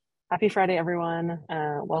Happy Friday, everyone.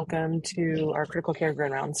 Welcome to our Critical Care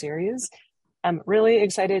Grand Round series. I'm really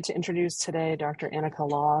excited to introduce today Dr. Anica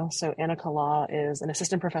Law. So Anica Law is an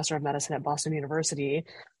assistant professor of medicine at Boston University.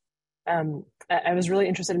 I was really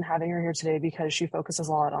interested in having her here today because she focuses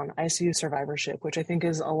a lot on ICU survivorship, which I think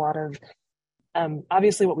is a lot of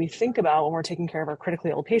obviously what we think about when we're taking care of our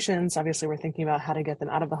critically ill patients. Obviously, we're thinking about how to get them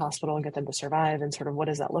out of the hospital and get them to survive and sort of what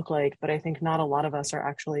does that look like. But I think not a lot of us are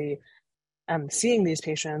actually seeing these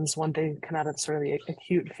patients when they come out of sort of the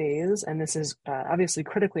acute phase. And this is obviously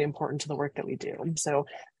critically important to the work that we do. So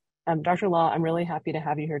Dr. Law, I'm really happy to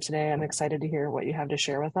have you here today. I'm excited to hear what you have to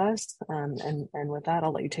share with us. And with that,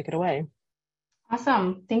 I'll let you take it away.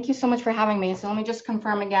 Awesome. Thank you so much for having me. So let me just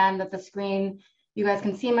confirm again that the screen, you guys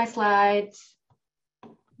can see my slides.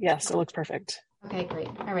 Yes, it looks perfect. Okay, great.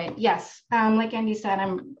 All right. Yes. Like Andy said,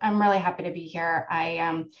 I'm really happy to be here.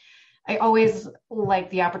 I always like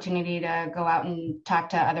the opportunity to go out and talk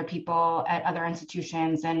to other people at other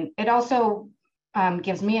institutions. And it also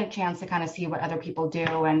gives me a chance to kind of see what other people do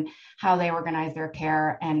and how they organize their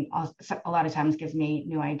care. And also, a lot of times gives me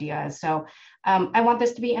new ideas. So I want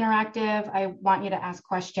this to be interactive. I want you to ask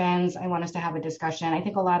questions. I want us to have a discussion. I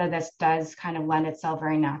think a lot of this does kind of lend itself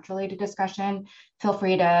very naturally to discussion. Feel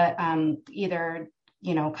free to either,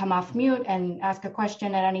 come off mute and ask a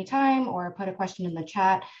question at any time or put a question in the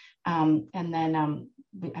chat. And then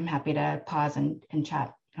I'm happy to pause and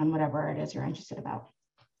chat on whatever it is you're interested about.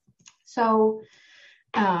 So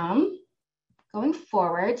going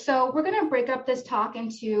forward, so we're going to break up this talk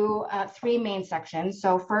into three main sections.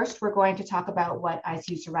 So first, we're going to talk about what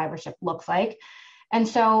ICU survivorship looks like. And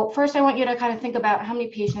so first, I want you to kind of think about how many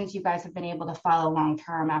patients you guys have been able to follow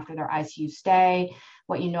long-term after their ICU stay,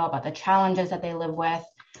 what you know about the challenges that they live with.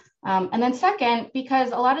 And then second,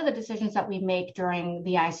 because a lot of the decisions that we make during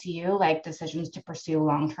the ICU, like decisions to pursue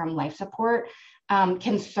long-term life support,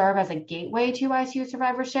 can serve as a gateway to ICU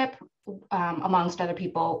survivorship amongst other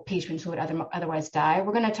people, patients who would otherwise die.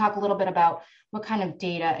 We're going to talk a little bit about what kind of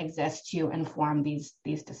data exists to inform these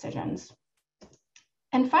decisions.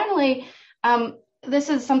 And finally, this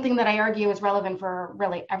is something that I argue is relevant for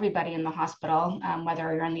really everybody in the hospital,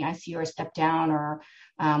 whether you're in the ICU or step down or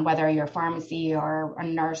whether you're a pharmacy or a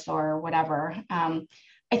nurse or whatever.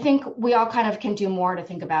 I think we all kind of can do more to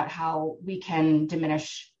think about how we can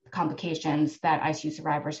diminish complications that ICU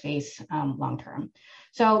survivors face long-term.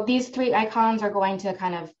 So these three icons are going to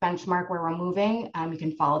kind of benchmark where we're moving. You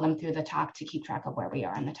can follow them through the talk to keep track of where we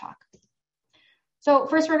are in the talk. So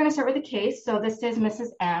first, we're going to start with the case. So this is Mrs.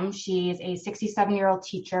 M. She's a 67-year-old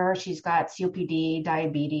teacher. She's got COPD,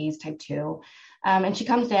 diabetes, type 2. And she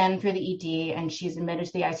comes in through the ED and she's admitted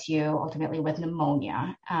to the ICU, ultimately with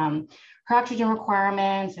pneumonia. Her oxygen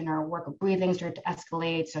requirements and her work of breathing started to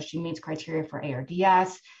escalate. So she meets criteria for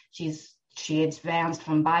ARDS. She advanced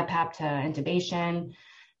from BiPAP to intubation.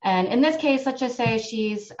 And in this case, let's just say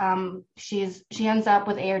she ends up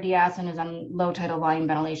with ARDS and is on low tidal volume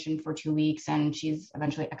ventilation for 2 weeks, and she's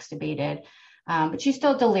eventually extubated. But she's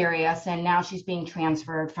still delirious, and now she's being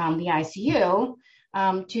transferred from the ICU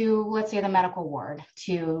to, let's say, the medical ward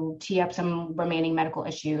to tee up some remaining medical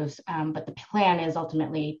issues. But the plan is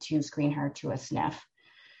ultimately to screen her to a sniff.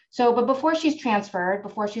 So, but before she's transferred,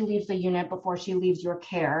 before she leaves the unit, before she leaves your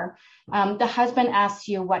care, the husband asks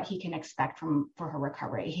you what he can expect for her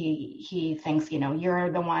recovery. He thinks,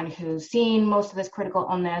 you're the one who's seen most of this critical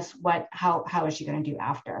illness. How is she going to do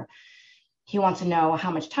after? He wants to know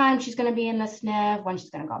how much time she's going to be in the SNF, when she's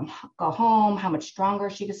going to go home, how much stronger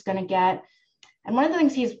she's going to get. And one of the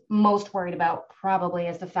things he's most worried about probably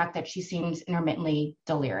is the fact that she seems intermittently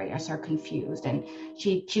delirious or confused. And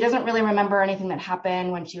she doesn't really remember anything that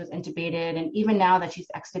happened when she was intubated. And even now that she's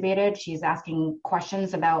extubated, she's asking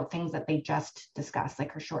questions about things that they just discussed,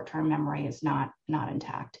 like her short-term memory is not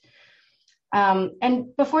intact.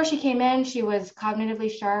 And before she came in, she was cognitively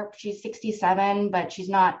sharp. She's 67, but she's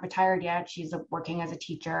not retired yet. She's working as a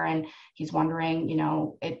teacher, and he's wondering,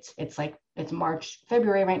 it's March,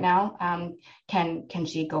 February right now. Can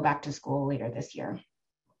she go back to school later this year?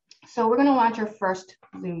 So we're going to launch our first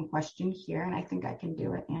Zoom question here, and I think I can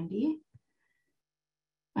do it, Andy.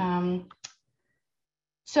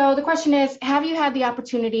 So the question is, have you had the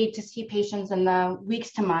opportunity to see patients in the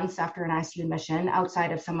weeks to months after an ICU admission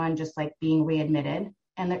outside of someone just like being readmitted?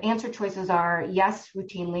 And the answer choices are yes,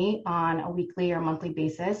 routinely on a weekly or monthly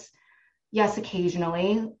basis. Yes,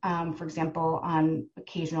 occasionally, for example, on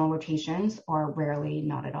occasional rotations, or rarely,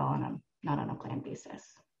 not at all, not on a planned basis.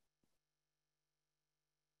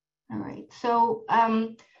 All right, so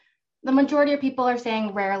the majority of people are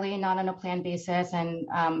saying rarely, not on a planned basis, and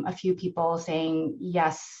a few people saying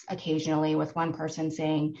yes, occasionally, with one person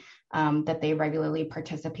saying that they regularly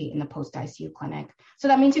participate in the post-ICU clinic. So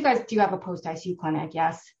that means you guys do have a post-ICU clinic,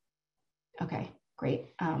 yes? Okay, great.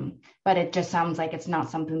 But it just sounds like it's not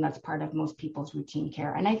something that's part of most people's routine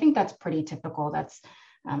care. And I think that's pretty typical. That's,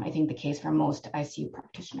 I think, the case for most ICU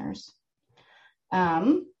practitioners.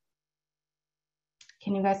 Can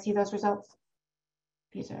you guys see those results?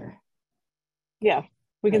 These are... Yeah,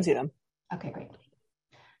 we can see them. Okay, great.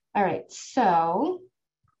 All right, so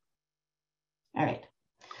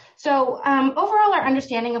overall, our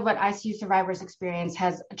understanding of what ICU survivors experience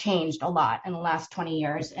has changed a lot in the last 20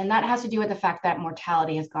 years. And that has to do with the fact that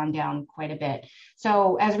mortality has gone down quite a bit.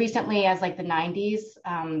 So as recently as like the 90s,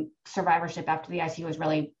 survivorship after the ICU was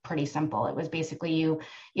really pretty simple. It was basically you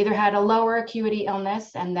either had a lower acuity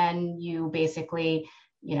illness and then you basically,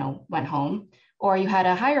 went home, or you had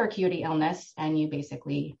a higher acuity illness and you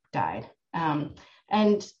basically died.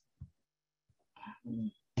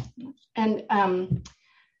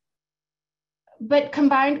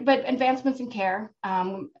 But advancements in care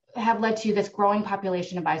have led to this growing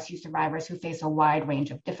population of ICU survivors who face a wide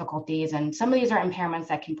range of difficulties. And some of these are impairments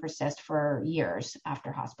that can persist for years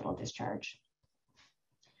after hospital discharge.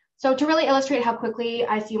 So to really illustrate how quickly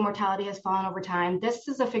ICU mortality has fallen over time, this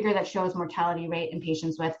is a figure that shows mortality rate in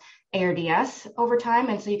patients with ARDS over time.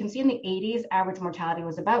 And so you can see in the 80s, average mortality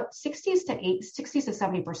was about 60 to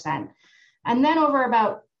 70%. And then over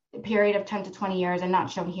about a period of 10 to 20 years, and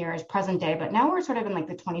not shown here is present day, but now we're sort of in like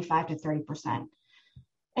the 25 to 30%.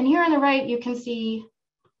 And here on the right, you can see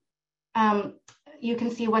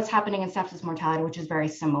what's happening in sepsis mortality, which is very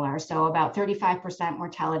similar. So about 35%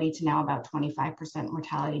 mortality to now about 25%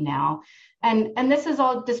 mortality now. And this is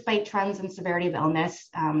all despite trends in severity of illness,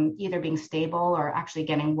 either being stable or actually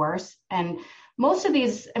getting worse. And most of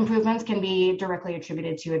these improvements can be directly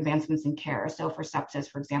attributed to advancements in care. So for sepsis,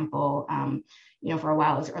 for example, for a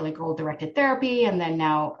while it was early goal-directed therapy, and then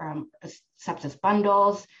now sepsis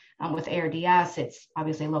bundles. With ARDS, it's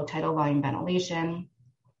obviously low tidal volume ventilation.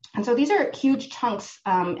 And so these are huge chunks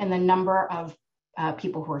in the number of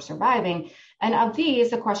people who are surviving. And of these,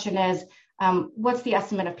 the question is, what's the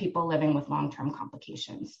estimate of people living with long-term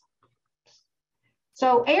complications?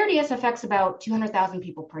 So ARDS affects about 200,000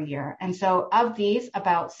 people per year. And so of these,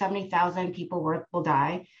 about 70,000 people will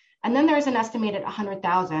die. And then there's an estimated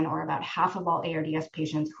 100,000, or about half of all ARDS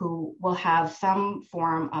patients, who will have some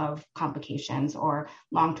form of complications or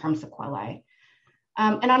long-term sequelae.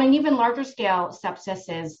 And on an even larger scale, sepsis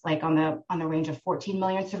is like on the range of 14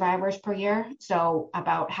 million survivors per year. So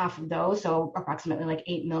about half of those, so approximately like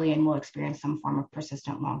 8 million, will experience some form of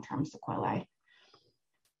persistent long-term sequelae.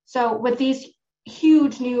 So with these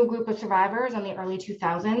huge new group of survivors in the early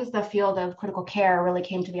 2000s, the field of critical care really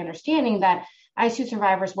came to the understanding that ICU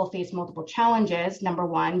survivors will face multiple challenges. Number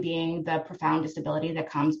one being the profound disability that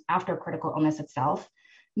comes after critical illness itself.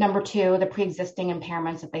 Number two, the pre-existing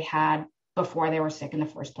impairments that they had before they were sick in the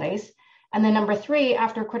first place. And then number three,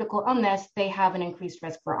 after critical illness, they have an increased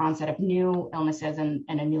risk for onset of new illnesses and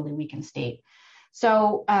a newly weakened state.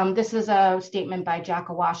 So this is a statement by Jack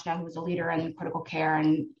Awashna, who was a leader in critical care.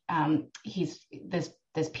 And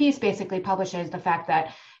this piece basically publishes the fact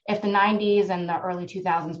that if the 90s and the early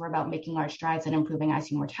 2000s were about making large strides in improving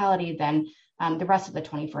ICU mortality, then the rest of the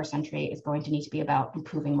 21st century is going to need to be about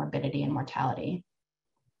improving morbidity and mortality.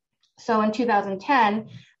 So in 2010,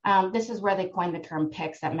 this is where they coined the term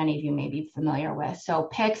PICS that many of you may be familiar with. So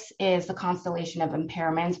PICS is the constellation of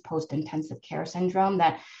impairments post-intensive care syndrome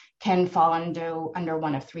that can fall under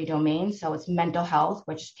one of three domains. So it's mental health,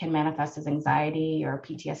 which can manifest as anxiety or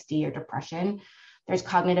PTSD or depression. There's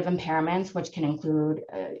cognitive impairments, which can include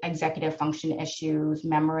executive function issues,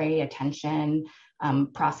 memory, attention,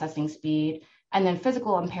 processing speed. And then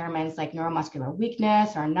physical impairments like neuromuscular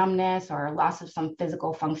weakness or numbness or loss of some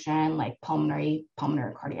physical function like pulmonary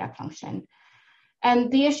cardiac function. And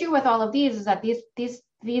the issue with all of these is that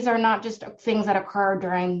these are not just things that occur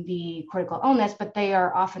during the critical illness, but they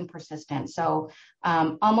are often persistent. So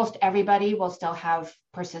almost everybody will still have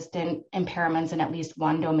persistent impairments in at least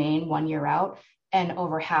one domain 1 year out, and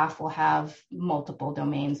over half will have multiple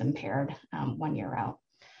domains impaired 1 year out.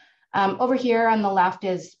 Over here on the left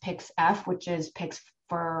is PICS-F, which is PICS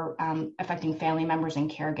for affecting family members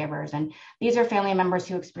and caregivers. And these are family members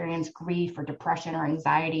who experience grief or depression or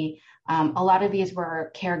anxiety. A lot of these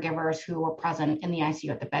were caregivers who were present in the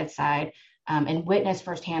ICU at the bedside and witnessed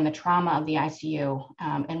firsthand the trauma of the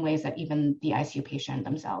ICU in ways that even the ICU patient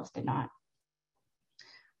themselves did not.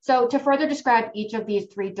 So to further describe each of these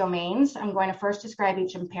three domains, I'm going to first describe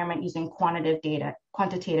each impairment using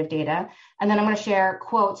quantitative data, and then I'm going to share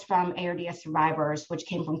quotes from ARDS survivors, which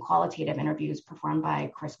came from qualitative interviews performed by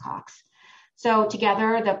Chris Cox. So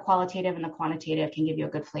together, the qualitative and the quantitative can give you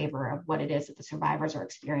a good flavor of what it is that the survivors are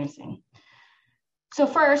experiencing. So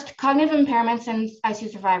first, cognitive impairments in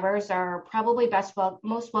ICU survivors are probably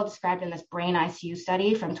most well described in this brain ICU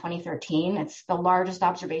study from 2013. It's the largest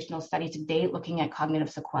observational study to date looking at cognitive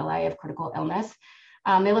sequelae of critical illness.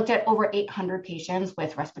 They looked at over 800 patients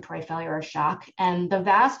with respiratory failure or shock, and the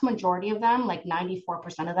vast majority of them, like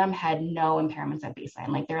 94% of them, had no impairments at baseline.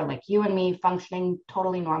 Like they're like you and me, functioning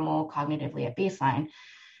totally normal cognitively at baseline.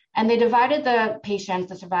 And they divided the patients,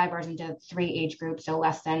 the survivors, into 3 age groups, so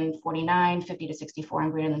less than 49, 50 to 64,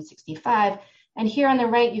 and greater than 65. And here on the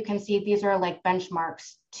right, you can see these are like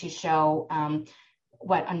benchmarks to show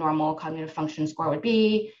what a normal cognitive function score would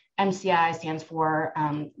be. MCI stands for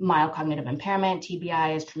mild cognitive impairment,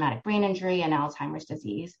 TBI is traumatic brain injury, and Alzheimer's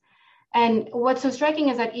disease. And what's so striking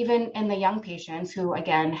is that even in the young patients who,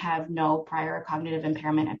 again, have no prior cognitive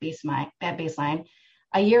impairment at baseline,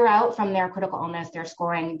 a year out from their critical illness, they're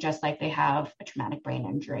scoring just like they have a traumatic brain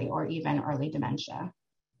injury or even early dementia.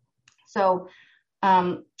 So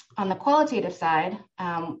on the qualitative side,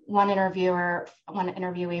 one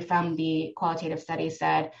interviewee from the qualitative study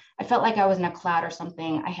said, I felt like I was in a cloud or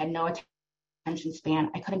something. I had no attention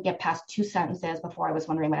span. I couldn't get past 2 sentences before I was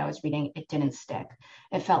wondering what I was reading. It didn't stick.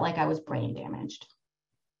 It felt like I was brain damaged.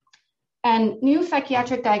 And new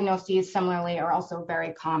psychiatric diagnoses, similarly, are also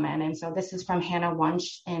very common. And so this is from Hannah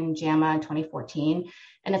Wunsch in JAMA 2014.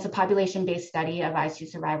 And it's a population-based study of ICU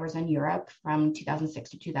survivors in Europe from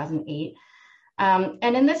 2006 to 2008.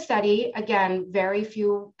 And in this study, again, very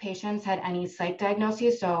few patients had any psych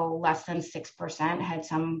diagnoses. So less than 6% had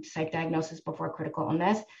some psych diagnosis before critical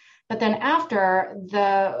illness. But then after,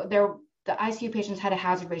 the ICU patients had a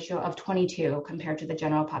hazard ratio of 22 compared to the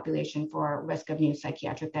general population for risk of new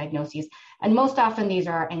psychiatric diagnoses. And most often these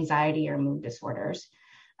are anxiety or mood disorders.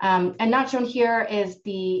 And not shown here is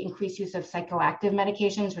the increased use of psychoactive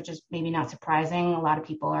medications, which is maybe not surprising. A lot of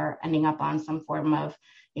people are ending up on some form of,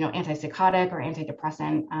 antipsychotic or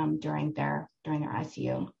antidepressant during their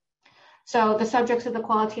ICU. So the subjects of the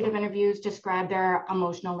qualitative interviews describe their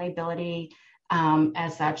emotional lability.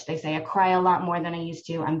 As such, they say, I cry a lot more than I used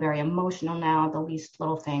to. I'm very emotional now. The least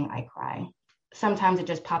little thing, I cry. Sometimes it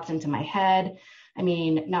just pops into my head. I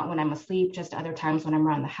mean, not when I'm asleep, just other times when I'm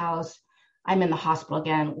around the house. I'm in the hospital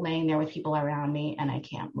again, laying there with people around me, and I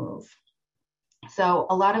can't move. So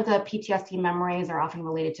a lot of the PTSD memories are often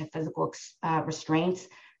related to physical restraints,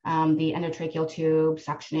 the endotracheal tube,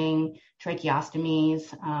 suctioning,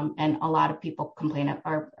 tracheostomies, and a lot of people complain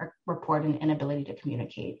or report an inability to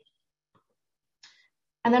communicate.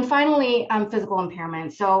 And then finally, physical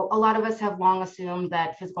impairment. So a lot of us have long assumed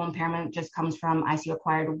that physical impairment just comes from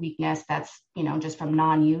ICU-acquired weakness that's, just from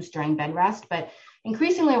non-use during bed rest. But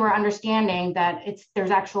increasingly, we're understanding that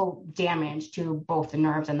there's actual damage to both the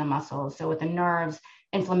nerves and the muscles. So with the nerves,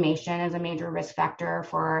 inflammation is a major risk factor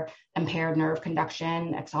for impaired nerve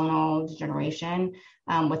conduction, axonal degeneration.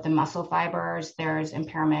 With the muscle fibers, there's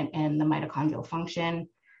impairment in the mitochondrial function.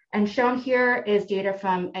 And shown here is data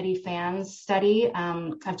from Eddie Phan's study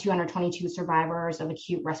of 222 survivors of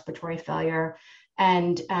acute respiratory failure.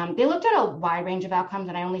 And they looked at a wide range of outcomes,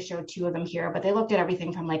 and I only showed 2 of them here, but they looked at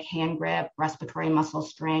everything from like hand grip, respiratory muscle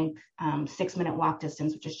strength, 6-minute walk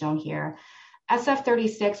distance, which is shown here.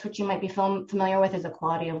 SF36, which you might be familiar with, is a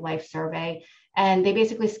quality of life survey. And they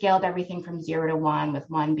basically scaled everything from 0 to 1, with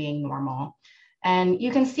 1 being normal. And you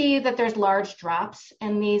can see that there's large drops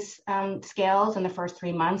in these scales in the first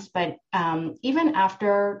 3 months, but even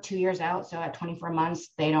after 2 years out, so at 24 months,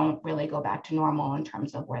 they don't really go back to normal in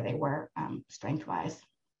terms of where they were strength-wise.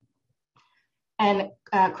 And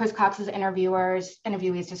Chris Cox's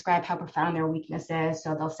interviewees describe how profound their weakness is.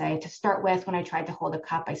 So they'll say, to start with, when I tried to hold a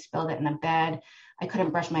cup, I spilled it in the bed. I couldn't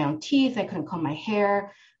brush my own teeth. I couldn't comb my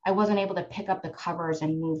hair. I wasn't able to pick up the covers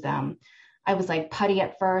and move them. I was like putty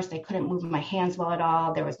at first. I couldn't move my hands well at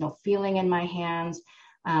all. There was no feeling in my hands.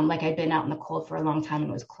 Like I'd been out in the cold for a long time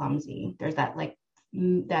and was clumsy. There's that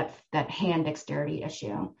that hand dexterity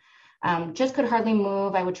issue. Just could hardly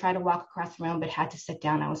move. I would try to walk across the room, but had to sit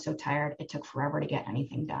down. I was so tired. It took forever to get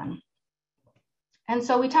anything done. And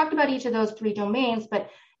so we talked about each of those 3 domains, but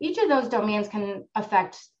each of those domains can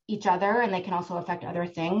affect each other, and they can also affect other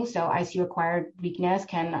things. So ICU-acquired weakness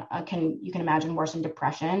can you can imagine worsen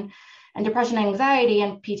depression. And depression, anxiety,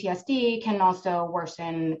 and PTSD can also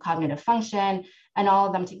worsen cognitive function, and all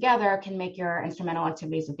of them together can make your instrumental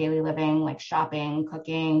activities of daily living, like shopping,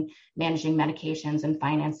 cooking, managing medications, and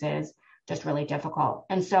finances, just really difficult.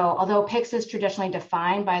 And so although PICS is traditionally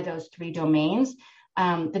defined by those 3 domains,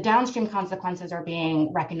 the downstream consequences are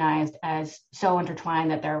being recognized as so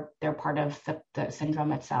intertwined that they're part of the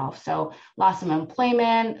syndrome itself. So loss of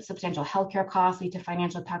employment, substantial healthcare costs lead to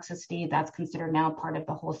financial toxicity. That's considered now part of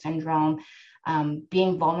the whole syndrome.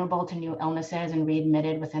 Being vulnerable to new illnesses and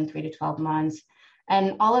readmitted within 3 to 12 months.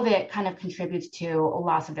 And all of it kind of contributes to a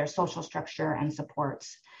loss of their social structure and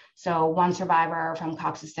supports. So one survivor from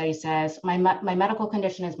Cox's study says, my medical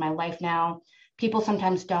condition is my life now. People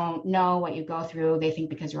sometimes don't know what you go through. They think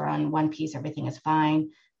because you're on one piece, everything is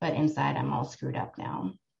fine, but inside I'm all screwed up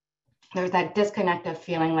now. There's that disconnect of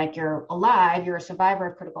feeling like you're alive, you're a survivor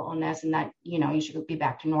of critical illness, and that, you should be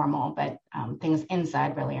back to normal, but things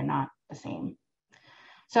inside really are not the same.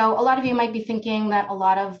 So a lot of you might be thinking that a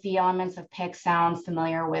lot of the elements of PIC sound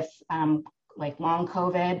familiar with like long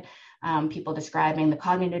COVID, people describing the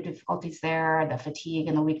cognitive difficulties there, the fatigue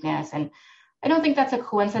and the weakness. And I don't think that's a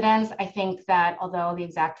coincidence. I think that although the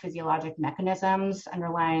exact physiologic mechanisms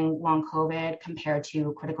underlying long COVID compared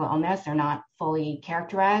to critical illness, they're not fully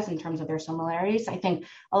characterized in terms of their similarities. I think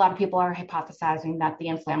a lot of people are hypothesizing that the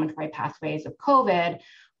inflammatory pathways of COVID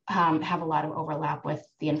have a lot of overlap with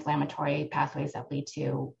the inflammatory pathways that lead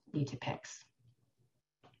to PICs.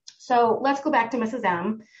 So let's go back to Mrs.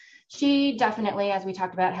 M. She definitely, as we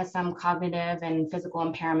talked about, has some cognitive and physical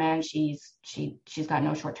impairment. She's got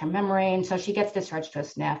no short-term memory, and so she gets discharged to a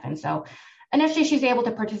SNF. And so initially she's able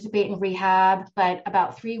to participate in rehab, but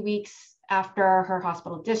about 3 weeks after her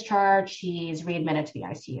hospital discharge, she's readmitted to the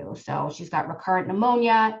ICU. So she's got recurrent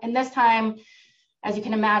pneumonia, and this time, as you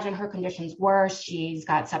can imagine, her condition's worse. She's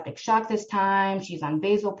got septic shock this time. She's on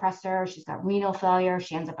vasopressor. She's got renal failure.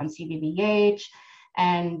 She ends up on CVVH.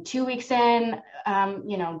 And 2 weeks in,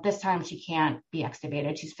 this time she can't be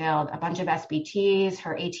extubated. She's failed a bunch of SBTs.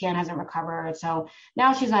 Her ATN hasn't recovered. So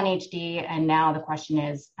now she's on HD. And now the question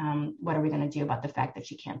is, what are we going to do about the fact that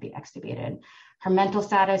she can't be extubated? Her mental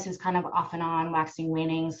status is kind of off and on, waxing,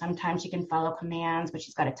 waning. Sometimes she can follow commands, but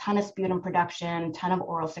she's got a ton of sputum production, ton of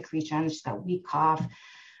oral secretions. She's got weak cough.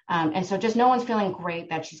 And so just no one's feeling great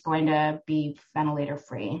that she's going to be ventilator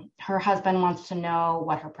free. Her husband wants to know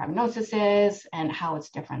what her prognosis is and how it's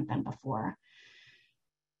different than before.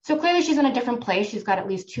 So clearly she's in a different place. She's got at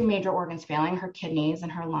least 2 major organs failing, her kidneys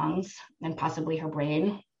and her lungs, and possibly her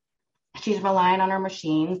brain. She's relying on her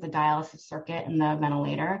machines, the dialysis circuit and the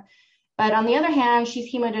ventilator. But on the other hand,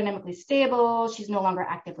 she's hemodynamically stable. She's no longer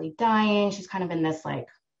actively dying. She's kind of in this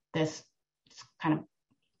kind of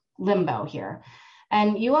limbo here.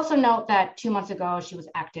 And you also note that 2 months ago, she was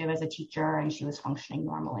active as a teacher and she was functioning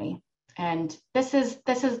normally. And this is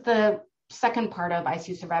the second part of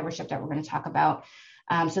ICU survivorship that we're going to talk about.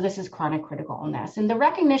 So this is chronic critical illness. And the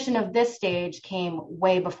recognition of this stage came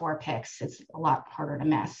way before PICS. It's a lot harder to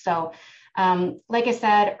miss. So like I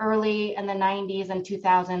said, early in the 90s and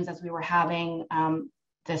 2000s, as we were having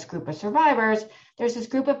this group of survivors, there's this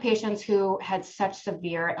group of patients who had such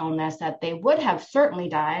severe illness that they would have certainly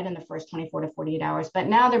died in the first 24 to 48 hours, but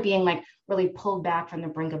now they're being really pulled back from the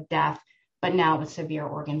brink of death, but now with severe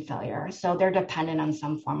organ failure. So they're dependent on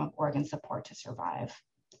some form of organ support to survive.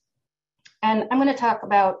 And I'm going to talk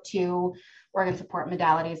about 2 organ support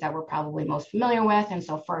modalities that we're probably most familiar with. And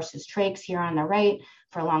so first is trachs here on the right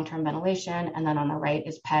for long-term ventilation. And then on the right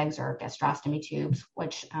is PEGs or gastrostomy tubes,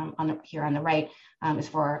 which here on the right is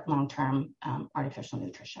for long-term artificial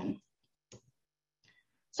nutrition.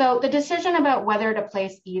 So the decision about whether to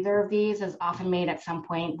place either of these is often made at some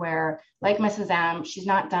point where, like Mrs. M, she's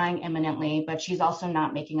not dying imminently, but she's also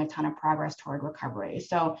not making a ton of progress toward recovery.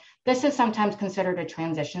 So this is sometimes considered a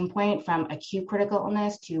transition point from acute critical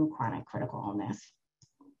illness to chronic critical illness.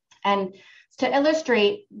 And to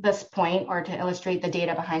illustrate this point, or to illustrate the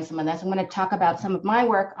data behind some of this, I'm going to talk about some of my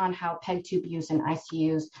work on how PEG tube use in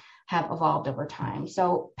ICUs have evolved over time.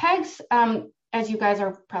 So PEGs, as you guys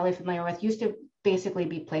are probably familiar with, used to basically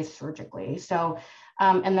be placed surgically. So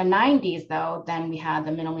in the 90s, though, then we had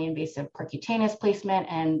the minimally invasive percutaneous placement,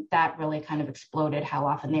 and that really kind of exploded how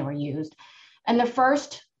often they were used. In the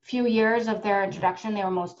first few years of their introduction, they were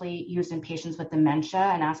mostly used in patients with dementia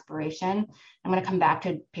and aspiration. I'm going to come back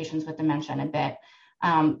to patients with dementia in a bit.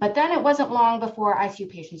 But then it wasn't long before ICU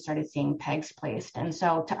patients started seeing PEGs placed. And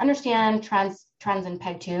so to understand trends in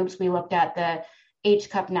PEG tubes, we looked at the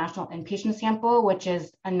HCUP National Inpatient Sample, which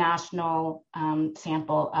is a national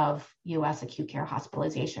sample of US acute care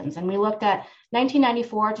hospitalizations. And we looked at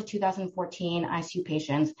 1994 to 2014 ICU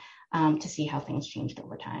patients to see how things changed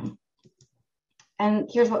over time. And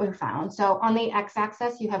here's what we found. So on the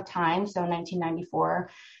x-axis, you have time, so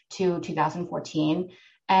 1994 to 2014.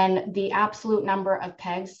 And the absolute number of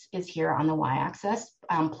pegs is here on the y-axis,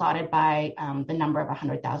 plotted by the number of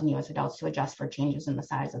 100,000 US adults to adjust for changes in the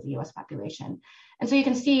size of the US population. And so you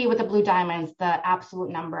can see with the blue diamonds, the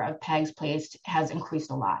absolute number of pegs placed has increased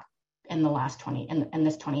a lot in the last in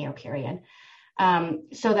this 20-year period. And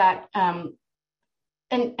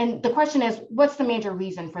the question is, what's the major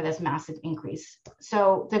reason for this massive increase?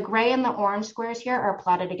 So the gray and the orange squares here are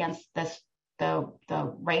plotted against the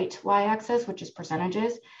right y-axis, which is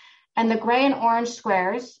percentages. And the gray and orange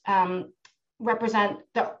squares represent,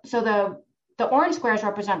 the orange squares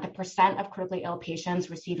represent the percent of critically ill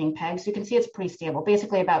patients receiving pegs. So you can see it's pretty stable.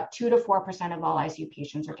 Basically about 2 to 4% of all ICU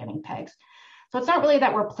patients are getting pegs. So it's not really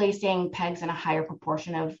that we're placing pegs in a higher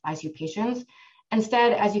proportion of ICU patients.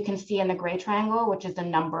 Instead, as you can see in the gray triangle, which is the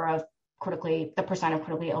number of the percent of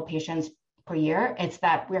critically ill patients per year, it's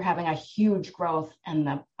that we're having a huge growth in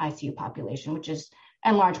the ICU population, which is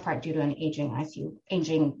in large part due to an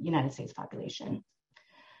aging United States population.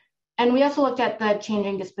 And we also looked at the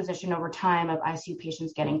changing disposition over time of ICU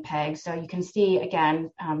patients getting pegs. So you can see, again,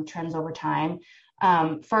 trends over time.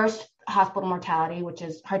 First, hospital mortality, which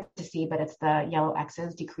is hard to see, but it's the yellow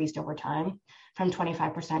X's, decreased over time from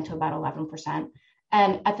 25% to about 11%.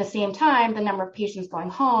 And at the same time, the number of patients going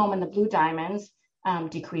home in the blue diamonds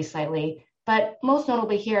decreased slightly. But most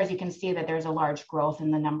notably here, as you can see, that there's a large growth in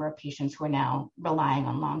the number of patients who are now relying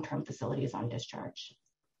on long-term facilities on discharge.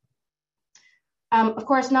 Of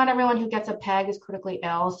course, not everyone who gets a PEG is critically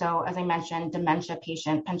ill. So as I mentioned,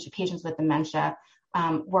 patients with dementia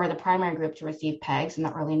were the primary group to receive PEGs in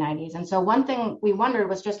the early 90s. And so one thing we wondered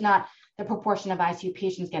was just not the proportion of ICU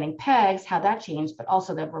patients getting PEGs, how that changed, but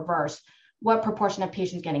also the reverse. What proportion of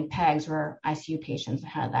patients getting PEGs were ICU patients,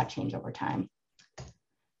 and how did that change over time?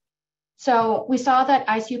 So we saw that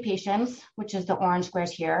ICU patients, which is the orange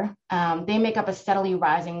squares here, they make up a steadily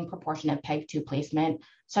rising proportion of PEG-2 placement,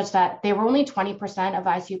 such that they were only 20% of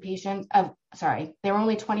ICU patients, they were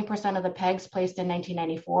only 20% of the PEGs placed in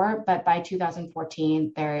 1994, but by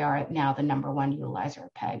 2014, they are now the number one utilizer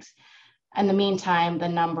of PEGs. In the meantime, the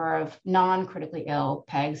number of non-critically ill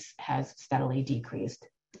PEGs has steadily decreased.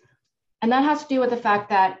 And that has to do with the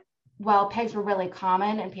fact that while PEGs were really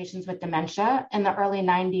common in patients with dementia, in the early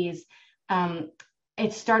 90s, there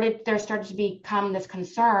started to become this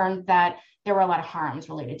concern that there were a lot of harms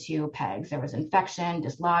related to PEGs. There was infection,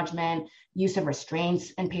 dislodgement, use of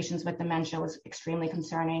restraints in patients with dementia was extremely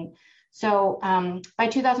concerning. So by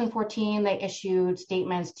 2014, they issued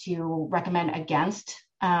statements to recommend against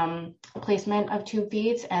placement of tube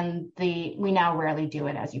feeds, and we now rarely do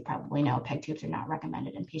it. As you probably know, PEG tubes are not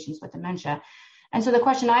recommended in patients with dementia. And so the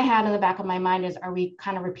question I had in the back of my mind is, are we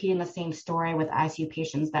kind of repeating the same story with ICU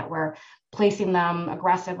patients, that we're placing them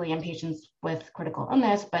aggressively in patients with critical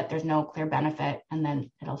illness, but there's no clear benefit, and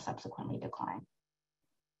then it'll subsequently decline?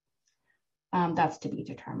 That's to be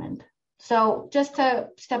determined. So just to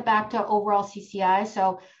step back to overall CCI.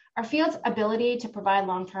 So our field's ability to provide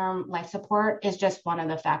long-term life support is just one of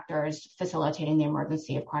the factors facilitating the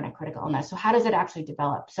emergency of chronic critical illness. So how does it actually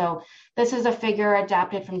develop? So this is a figure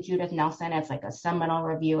adapted from Judith Nelson. It's like a seminal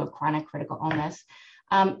review of chronic critical illness.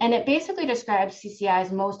 And it basically describes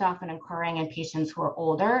CCIs most often occurring in patients who are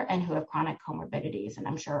older and who have chronic comorbidities. And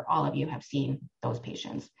I'm sure all of you have seen those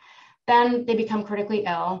patients. Then they become critically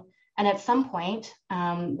ill. And at some point,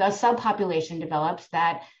 the subpopulation develops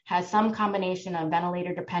that has some combination of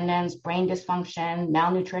ventilator dependence, brain dysfunction,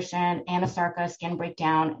 malnutrition, anasarca, skin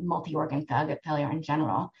breakdown, multi-organ failure in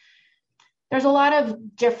general. There's a lot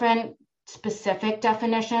of different specific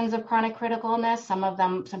definitions of chronic critical illness.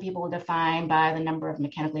 Some people will define by the number of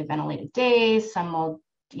mechanically ventilated days. Some will,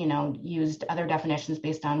 use other definitions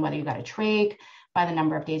based on whether you got a trach, by the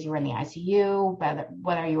number of days you were in the ICU,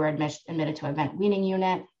 whether you were admitted to a vent weaning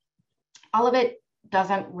unit. All of it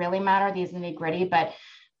doesn't really matter, these nitty-gritty, but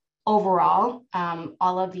overall,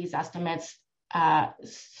 all of these estimates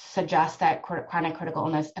suggest that chronic critical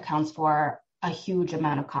illness accounts for a huge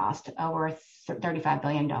amount of cost, over $35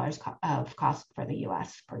 billion of cost for the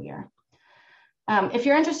US per year. If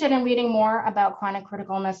you're interested in reading more about chronic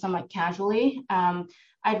critical illness somewhat casually,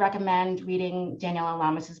 I'd recommend reading Daniela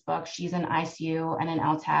Lamas's book. She's an ICU and an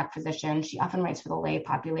LTAC physician. She often writes for the lay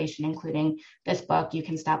population, including this book, You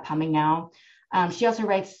Can Stop Humming Now. She also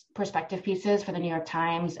writes perspective pieces for the New York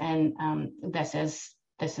Times, and this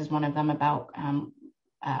is one of them about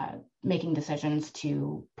making decisions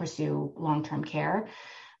to pursue long-term care.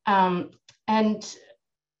 And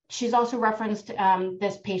she's also referenced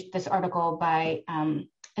this article by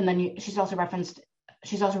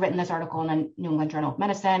She's also written this article in the New England Journal of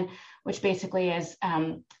Medicine, which basically is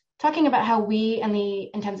talking about how we in the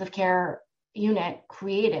intensive care unit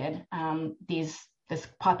created this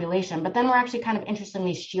population, but then we're actually kind of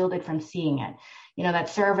interestingly shielded from seeing it. That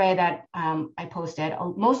survey that I posted,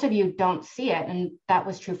 most of you don't see it. And that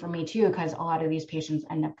was true for me too, because a lot of these patients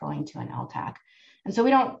end up going to an LTAC. And so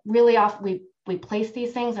we don't really we place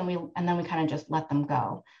these things and then we kind of just let them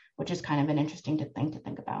go, which is kind of an interesting thing to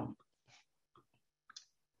think about.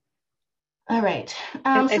 All right.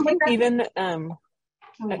 I think even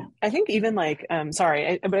like,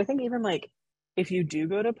 but I think even like, if you do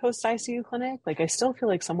go to post ICU clinic, like I still feel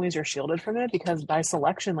like some ways you're shielded from it, because by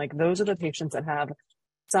selection, like those are the patients that have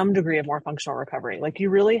some degree of more functional recovery. Like you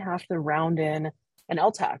really have to round in an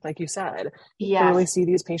LTAC, like you said, to really see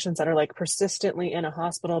these patients that are like persistently in a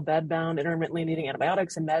hospital, bed bound, intermittently needing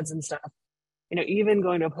antibiotics and meds and stuff. Even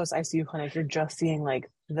going to a post ICU clinic, you're just seeing like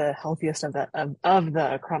the healthiest of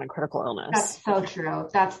the chronic critical illness. That's so true.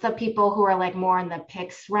 That's the people who are like more in the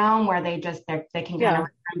PICS realm, where they can kind of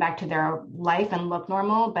return back to their life and look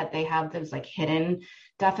normal, but they have those like hidden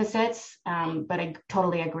deficits. But I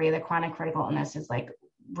totally agree that chronic critical illness is like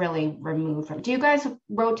really removed from. Do you guys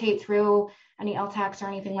rotate through any LTACs or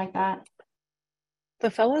anything like that?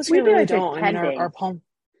 The fellows here really don't. Attending. I mean, our Pulm.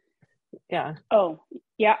 Yeah. Oh,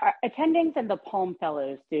 yeah. Our attendings and the Pulm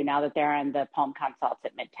fellows do, now that they're in the Pulm consults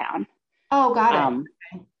at Midtown. Oh, got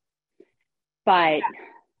it. But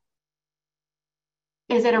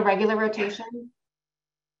is it a regular rotation?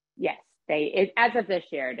 Yes, as of this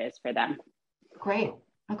year, it is for them. Great.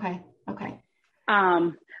 Okay.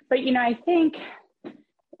 But I think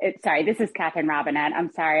sorry, this is Catherine Robinette.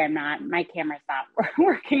 I'm sorry, my camera's not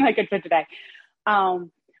working like it should today.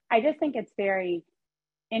 I just think it's very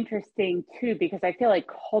interesting too, because I feel like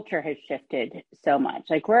culture has shifted so much.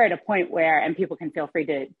 Like we're at a point where, and people can feel free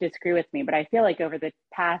to disagree with me, but I feel like over the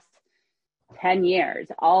past 10 years,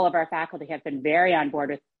 all of our faculty have been very on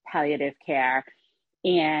board with palliative care.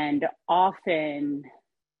 And often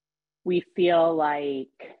we feel like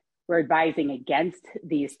we're advising against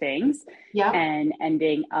these things and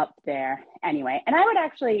ending up there anyway. And I would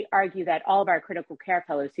actually argue that all of our critical care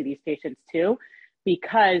fellows see these patients too,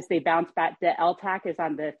 because they bounce back. The LTAC is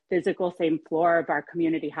on the physical same floor of our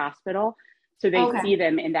community hospital. So they see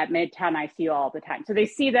them in that Midtown ICU all the time. So they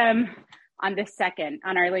see them on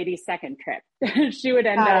Our Lady's second trip. She would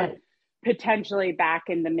end up potentially back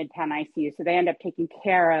in the Midtown ICU. So they end up taking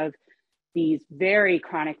care of these very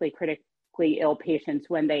chronically, critically ill patients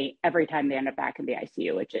every time they end up back in the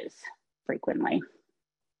ICU, which is frequently.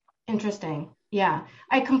 Interesting. Yeah,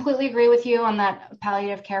 I completely agree with you on that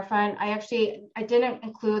palliative care front. I didn't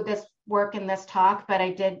include this work in this talk, but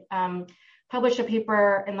I did publish a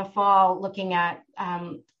paper in the fall looking at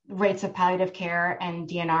rates of palliative care and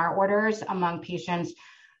DNR orders among patients,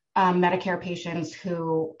 Medicare patients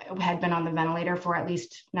who had been on the ventilator for at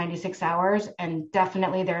least 96 hours. And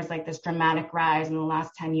definitely there's like this dramatic rise in the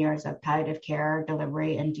last 10 years of palliative care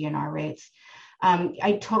delivery and DNR rates.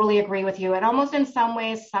 I totally agree with you. It almost, in some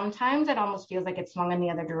ways, sometimes it almost feels like it's swung in the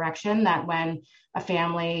other direction, that when a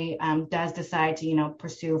family does decide to,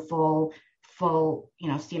 pursue full,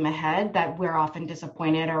 steam ahead, that we're often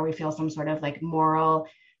disappointed, or we feel some sort of like moral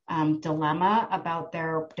dilemma about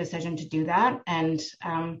their decision to do that. And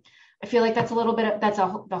I feel like that's a little bit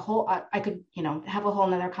of, the whole, I could, have a whole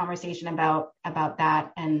nother conversation about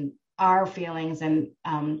that and our feelings and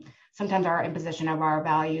sometimes our imposition of our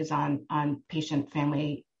values on patient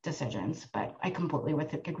family decisions. But I completely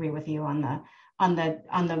agree with you on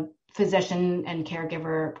the physician and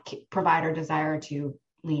caregiver provider desire to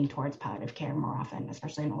lean towards palliative care more often,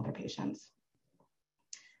 especially in older patients.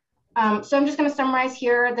 So I'm just going to summarize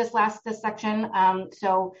here this section.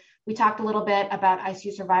 So we talked a little bit about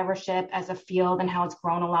ICU survivorship as a field and how it's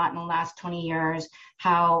grown a lot in the last 20 years,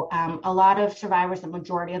 how a lot of survivors, the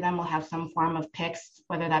majority of them, will have some form of PICS,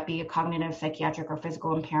 whether that be a cognitive, psychiatric, or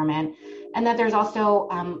physical impairment. And that there's also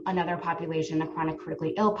another population, the chronic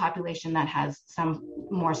critically ill population, that has some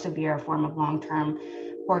more severe form of long-term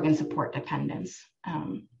organ support dependence.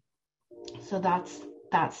 So that's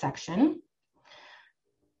that section.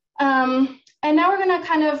 And now we're going to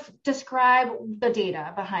kind of describe the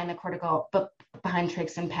data behind behind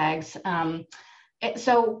trachs and pegs.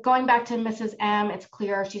 So going back to Mrs. M, it's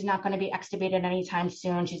clear she's not going to be extubated anytime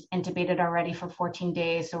soon. She's intubated already for 14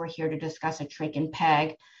 days. So we're here to discuss a trach and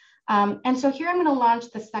peg. And so here I'm going to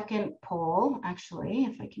launch the second poll, actually,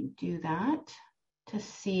 if I can do that, to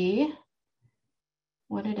see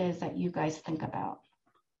what it is that you guys think about.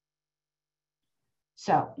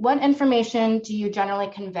 So what information do you generally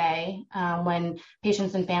convey when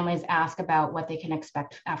patients and families ask about what they can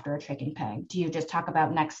expect after a trach and peg? Do you just talk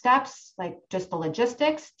about next steps, like just the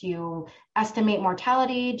logistics? Do you estimate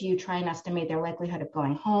mortality? Do you try and estimate their likelihood of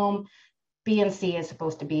going home? B and C is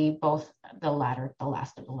supposed to be both the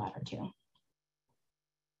last of the latter two.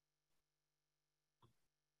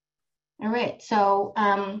 All right, so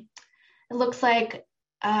it looks like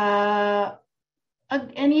an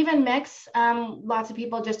even mix. Lots of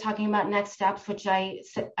people just talking about next steps, which I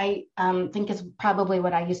think is probably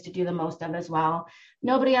what I used to do the most of as well.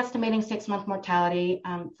 Nobody estimating 6-month mortality,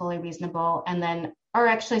 fully reasonable. And then, or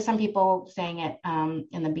actually some people saying it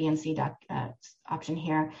in the B and C option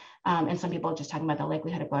here. And some people just talking about the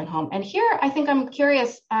likelihood of going home. And here, I think I'm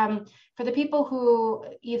curious, for the people who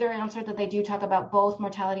either answered that they do talk about both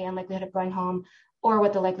mortality and likelihood of going home, or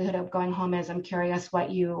what the likelihood of going home is, I'm curious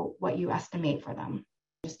what you estimate for them.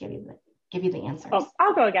 Just give you the answers. Oh,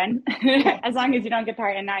 I'll go again, as long as you don't get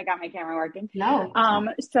tired. And now I got my camera working. No.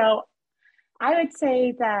 So I would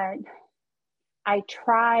say that I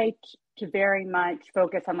try to very much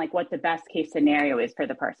focus on like what the best case scenario is for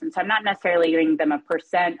the person. So I'm not necessarily giving them a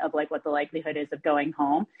percent of like what the likelihood is of going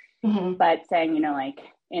home, but saying, you know, like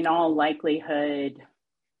in all likelihood,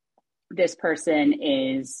 this person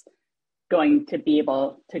is going to be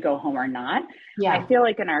able to go home or not. Yeah. I feel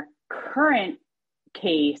like in our current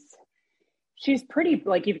case, she's pretty,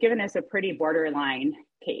 like you've given us a pretty borderline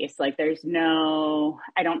case. Like there's no,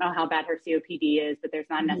 I don't know how bad her COPD is, but there's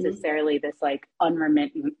not necessarily this like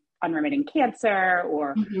unremitting cancer,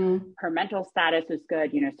 or her mental status is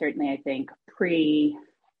good. You know, certainly I think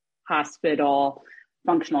pre-hospital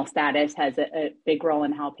functional status has a big role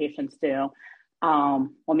in how patients do. Well,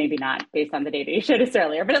 maybe not based on the data you showed us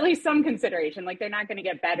earlier, but at least some consideration, like they're not going to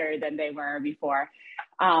get better than they were before.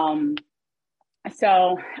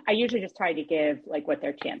 So I usually just try to give like what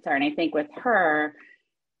their chances are. And I think with her,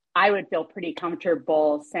 I would feel pretty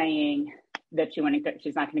comfortable saying that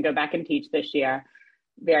she's not going to go back and teach this year.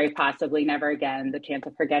 Very possibly never again. The chance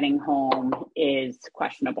of her getting home is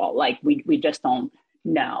questionable. Like we just don't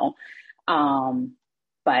know.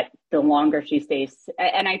 But the longer she stays,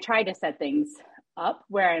 and I try to set things up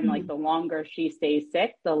where I'm like, the longer she stays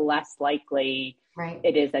sick, the less likely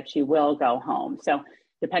it is that she will go home. So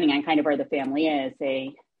depending on kind of where the family is,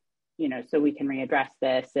 you know, so we can readdress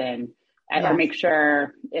this and or make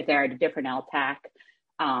sure if they're at a different LTAC,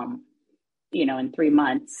 you know, in 3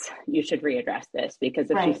 months, you should readdress this,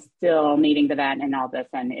 because if she's still needing the vet and all this,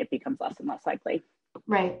 then it becomes less and less likely.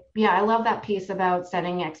 Right. Yeah. I love that piece about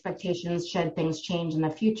setting expectations should things change in the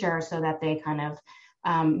future, so that they kind of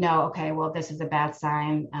know, okay, well, this is a bad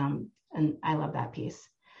sign. And I love that piece.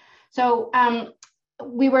 So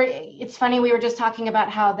it's funny, we were just talking about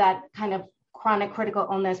how that kind of chronic critical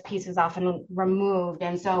illness piece is often removed.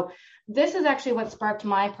 And so this is actually what sparked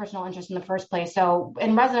my personal interest in the first place. So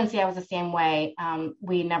in residency, I was the same way.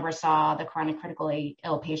 We never saw the chronic critically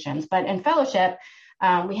ill patients, but in fellowship,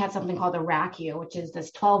 we had something called a RACU, which is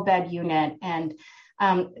this 12-bed unit. And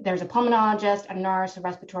there's a pulmonologist, a nurse, a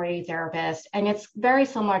respiratory therapist, and it's very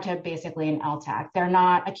similar to basically an LTAC. They're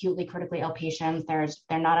not acutely critically ill patients. They're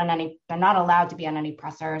not allowed to be on any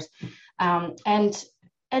pressors.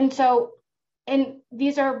 And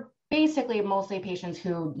these are basically mostly patients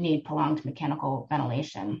who need prolonged mechanical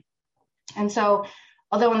ventilation. And so,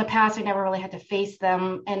 although in the past I never really had to face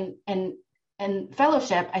them, and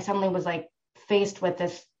fellowship, I suddenly was like faced with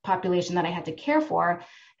this population that I had to care for.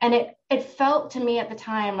 And it felt to me at the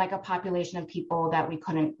time like a population of people that we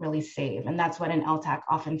couldn't really save. And that's what an LTAC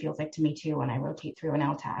often feels like to me too, when I rotate through an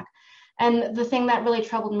LTAC. And the thing that really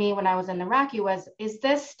troubled me when I was in the RACU was, is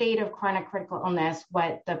this state of chronic critical illness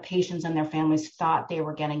what the patients and their families thought they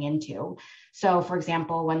were getting into? So for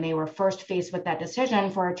example, when they were first faced with that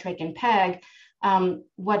decision for a trach and peg,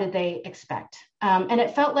 what did they expect? And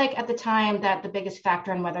it felt like at the time that the biggest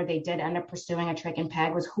factor in whether they did end up pursuing a trach and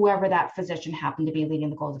peg was whoever that physician happened to be leading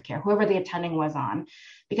the goals of care, whoever the attending was on,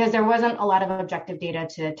 because there wasn't a lot of objective data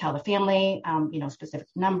to tell the family, specific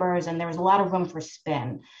numbers, and there was a lot of room for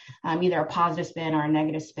spin, either a positive spin or a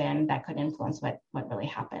negative spin that could influence what really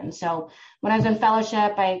happened. So when I was in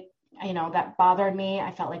fellowship, that bothered me.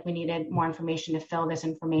 I felt like we needed more information to fill this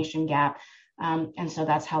information gap. And so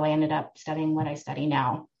that's how I ended up studying what I study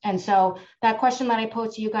now. And so that question that I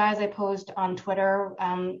posed to you guys, I posed on Twitter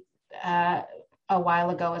a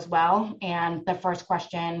while ago as well. And the first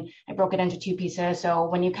question, I broke it into 2 pieces. So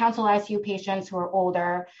when you counsel ICU patients who are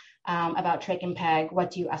older about trach and peg,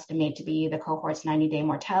 what do you estimate to be the cohort's 90-day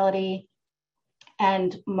mortality?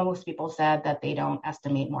 And most people said that they don't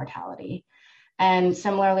estimate mortality. And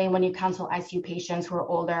similarly, when you counsel ICU patients who are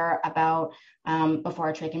older about before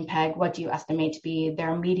a trach and peg, what do you estimate to be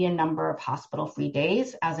their median number of hospital-free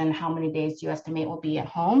days, as in how many days do you estimate will be at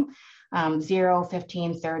home? 0,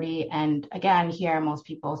 15, 30. And again, here, most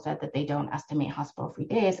people said that they don't estimate hospital-free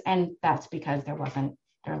days. And that's because there wasn't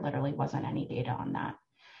there literally wasn't any data on that.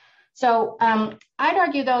 So I'd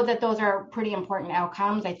argue, though, that those are pretty important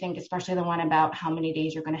outcomes. I think especially the one about how many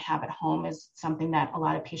days you're going to have at home is something that a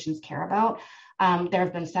lot of patients care about. There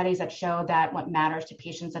have been studies that show that what matters to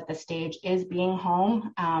patients at this stage is being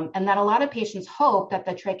home, and that a lot of patients hope that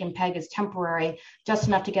the trach and peg is temporary, just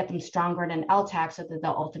enough to get them stronger in an LTAC so that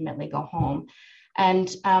they'll ultimately go home. And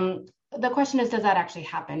the question is, does that actually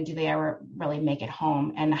happen? Do they ever really make it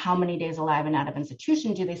home? And how many days alive and out of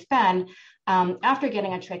institution do they spend after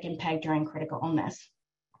getting a trach and peg during critical illness?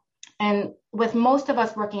 And with most of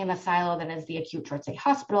us working in the silo that is the acute short stay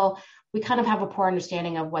hospital, we kind of have a poor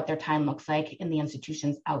understanding of what their time looks like in the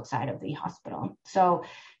institutions outside of the hospital. So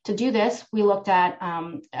to do this, we looked at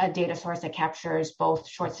a data source that captures both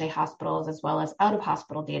short stay hospitals as well as out of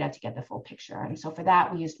hospital data to get the full picture. And so for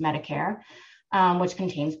that, we used Medicare, which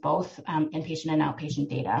contains both inpatient and outpatient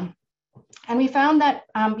data. And we found that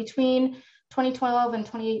between 2012 and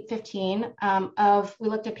 2015, we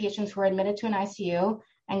looked at patients who were admitted to an ICU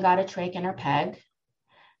and got a trach and or peg.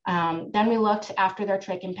 Then we looked after their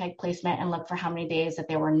trach and peg placement and looked for how many days that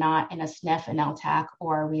they were not in a SNF, an LTAC,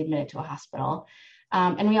 or readmitted to a hospital.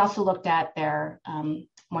 And we also looked at their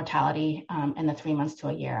mortality in the 3 months to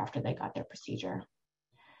a year after they got their procedure.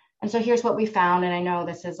 And so here's what we found, and I know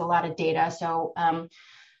this is a lot of data. So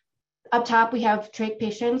up top, we have trach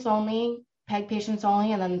patients only, peg patients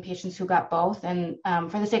only, and then patients who got both. And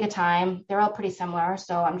for the sake of time, they're all pretty similar.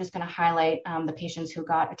 So I'm just going to highlight the patients who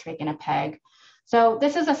got a trach and a peg. So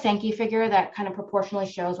this is a Sankey figure that kind of proportionally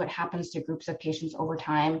shows what happens to groups of patients over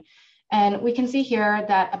time. And we can see here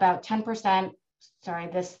that about 10%,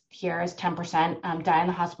 this here is 10%, die in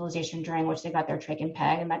the hospitalization during which they got their trach and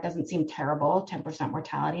peg, and that doesn't seem terrible, 10%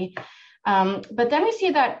 mortality. But then we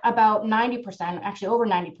see that about 90%, actually over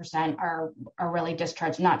 90%, are really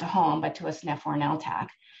discharged not to home, but to a SNF or an LTAC.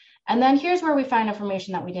 And then here's where we find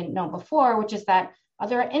information that we didn't know before, which is that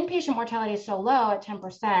although our inpatient mortality is so low at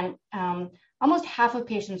 10%, almost half of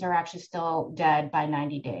patients are actually still dead by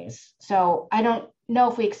 90 days. So I don't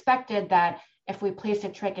know if we expected that if we placed a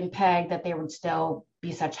trach and peg that there would still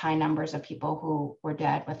be such high numbers of people who were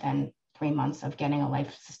dead within 3 months of getting a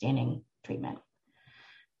life-sustaining treatment.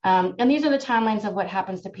 And these are the timelines of what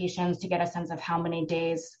happens to patients to get a sense of how many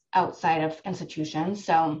days outside of institutions.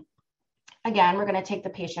 So again, we're going to take the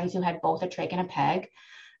patients who had both a trach and a peg.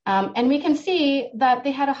 And we can see that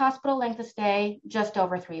they had a hospital length of stay just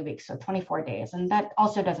over 3 weeks, so 24 days. And that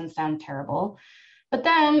also doesn't sound terrible. But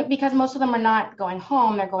then, because most of them are not going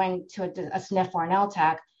home, they're going to a SNF or an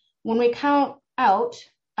LTAC. When we count out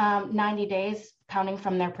 90 days, counting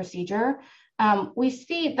from their procedure, we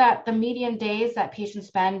see that the median days that patients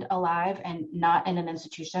spend alive and not in an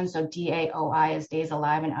institution, so DAOI is days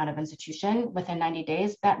alive and out of institution within 90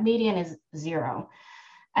 days, that median is 0.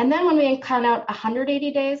 And then when we count out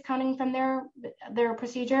 180 days counting from their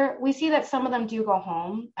procedure, we see that some of them do go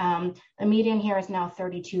home. The median here is now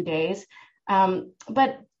 32 days.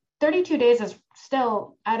 But 32 days is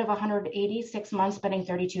still, out of 180, 6 months, spending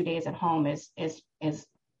 32 days at home is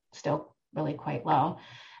still really quite low.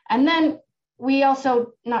 And then we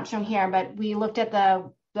also, not shown here, but we looked at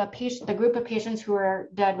the group of patients who are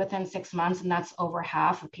dead within 6 months, and that's over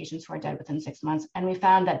half of patients who are dead within 6 months. And we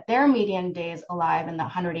found that their median days alive in the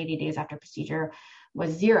 180 days after procedure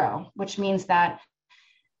was 0, which means that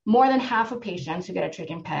more than half of patients who get a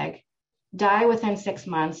trach and peg die within 6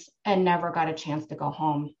 months and never got a chance to go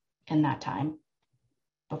home in that time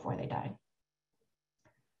before they died.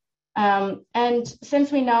 And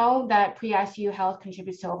since we know that pre-ICU health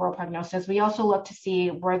contributes to overall prognosis, we also look to see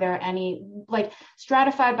were there any,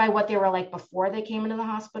 stratified by what they were like before they came into the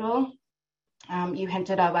hospital. You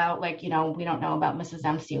hinted about we don't know about Mrs.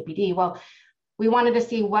 M's COPD. Well, we wanted to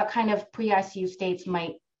see what kind of pre-ICU states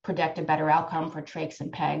might predict a better outcome for trachs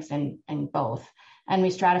and pegs and both. And we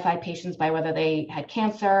stratified patients by whether they had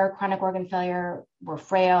cancer, chronic organ failure, were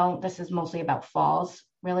frail. This is mostly about falls,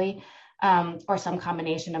 really, or some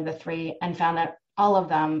combination of the three, and found that all of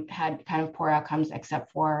them had kind of poor outcomes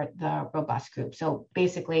except for the robust group. So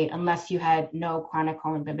basically, unless you had no chronic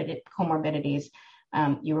comorbidities,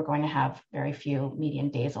 you were going to have very few median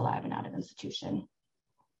days alive and out of institution.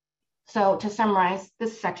 So to summarize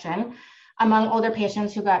this section, among older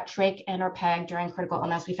patients who got trach and or peg during critical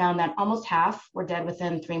illness, we found that almost half were dead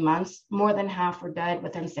within 3 months, more than half were dead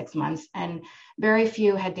within 6 months, and very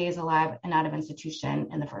few had days alive and out of institution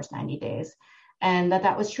in the first 90 days. And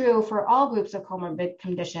that was true for all groups of comorbid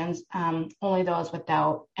conditions, only those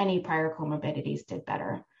without any prior comorbidities did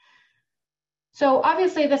better. So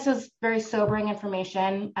obviously this is very sobering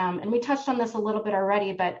information, and we touched on this a little bit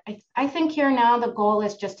already, but I think here now the goal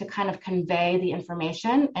is just to kind of convey the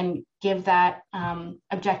information and give that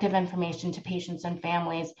objective information to patients and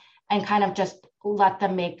families and kind of just let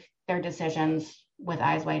them make their decisions with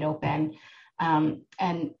eyes wide open. And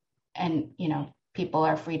you know, people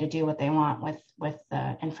are free to do what they want with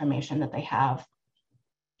the information that they have.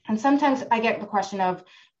 And sometimes I get the question of,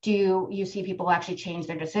 do you see people actually change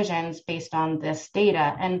their decisions based on this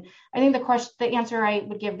data? And I think the answer I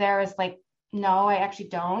would give there is like, no, I actually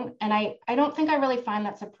don't. And I don't think I really find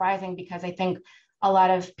that surprising, because I think a lot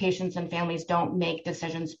of patients and families don't make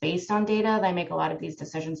decisions based on data. They make a lot of these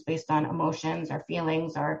decisions based on emotions or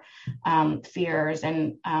feelings or fears.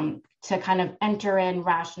 And to kind of enter in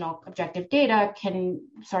rational, objective data can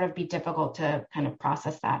sort of be difficult to kind of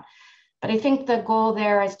process that. But I think the goal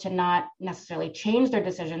there is to not necessarily change their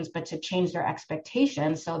decisions, but to change their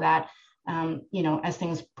expectations so that, you know, as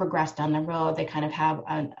things progress down the road, they kind of have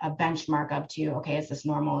a benchmark up to, okay, is this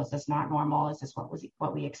normal? Is this not normal? Is this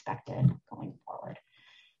what we expected going forward?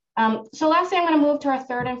 So lastly, I'm going to move to our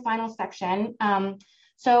third and final section.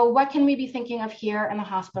 So what can we be thinking of here in the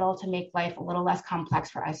hospital to make life a little less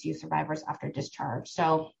complex for ICU survivors after discharge?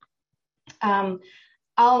 So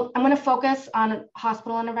I'm going to focus on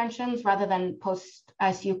hospital interventions rather than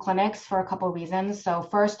post-ICU clinics for a couple of reasons. So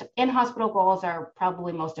first, in-hospital goals are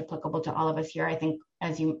probably most applicable to all of us here. I think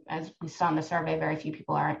as we saw in the survey, very few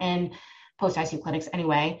people are in post-ICU clinics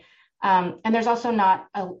anyway. And there's also not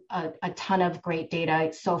a ton of great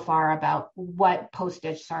data so far about what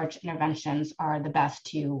post-discharge interventions are the best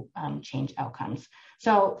to change outcomes.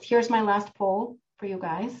 So here's my last poll for you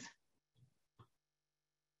guys.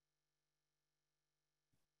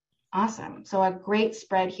 Awesome. So a great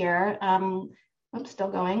spread here. Oops, still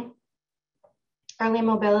going. Early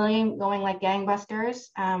mobility going like gangbusters.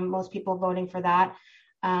 Most people voting for that.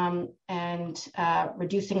 And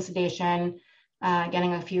reducing sedation,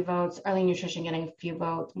 getting a few votes. Early nutrition getting a few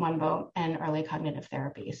votes, 1 vote, and early cognitive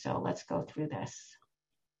therapy. So let's go through this.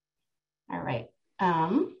 All right. I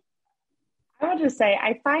will just say,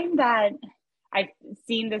 I find that I've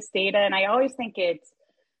seen this data, and I always think it's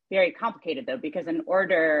very complicated though, because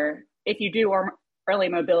if you do early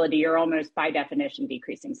mobility, you're almost by definition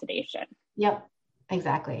decreasing sedation. Yep,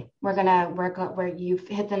 exactly. We're gonna work where you've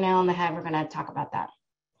hit the nail on the head. We're gonna talk about that.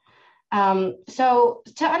 So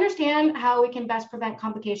to understand how we can best prevent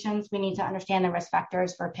complications, we need to understand the risk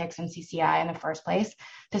factors for PICS and CCI in the first place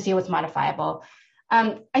to see what's modifiable.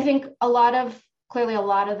 I think clearly a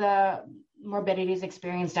lot of the morbidities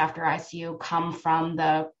experienced after ICU come from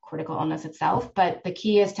the critical illness itself, but the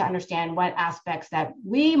key is to understand what aspects that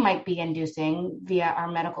we might be inducing via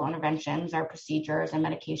our medical interventions, our procedures and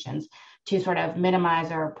medications to sort of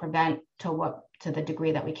minimize or prevent to the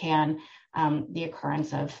degree that we can the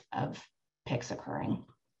occurrence of PICS occurring.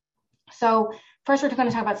 So first, we're going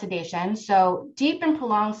to talk about sedation. So deep and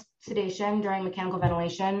prolonged sedation during mechanical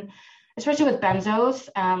ventilation, especially with benzos,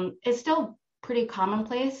 is still pretty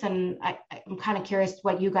commonplace. And I'm kind of curious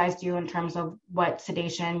what you guys do in terms of what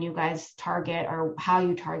sedation you guys target or how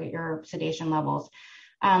you target your sedation levels.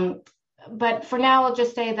 But for now, I'll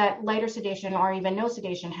just say that lighter sedation or even no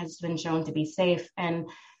sedation has been shown to be safe. And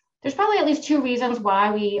there's probably at least 2 reasons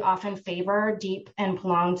why we often favor deep and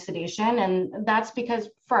prolonged sedation. And that's because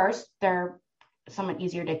first, they're somewhat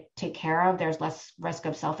easier to take care of. There's less risk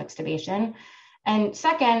of self-extubation. And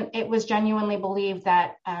second, it was genuinely believed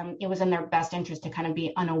that it was in their best interest to kind of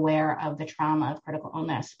be unaware of the trauma of critical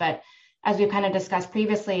illness. But as we kind of discussed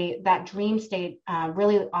previously, that dream state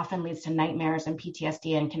really often leads to nightmares and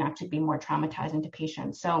PTSD and can actually be more traumatizing to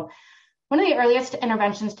patients. So one of the earliest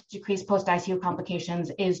interventions to decrease post-ICU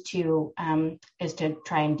complications is to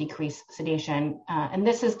try and decrease sedation. And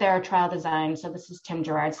this is their trial design. So this is Tim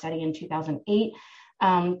Gerard's study in 2008.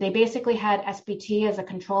 They basically had SBT as a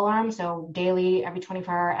control arm, so daily, every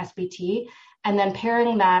 24-hour SBT, and then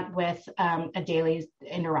pairing that with a daily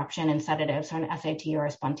interruption and sedative, so an SAT or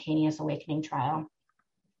a spontaneous awakening trial.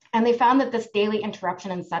 And they found that this daily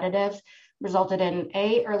interruption and sedatives resulted in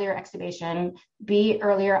A, earlier extubation, B,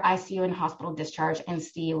 earlier ICU and hospital discharge, and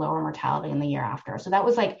C, lower mortality in the year after. So that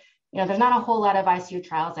was like, there's not a whole lot of ICU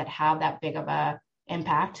trials that have that big of a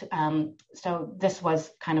impact. So this was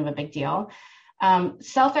kind of a big deal.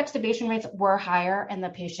 Self-extubation rates were higher in the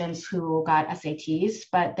patients who got SATs,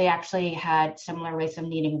 but they actually had similar rates of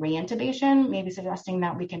needing reintubation, maybe suggesting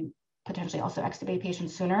that we can potentially also extubate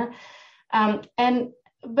patients sooner.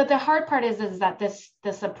 But the hard part is that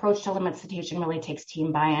this approach to limit sedation really takes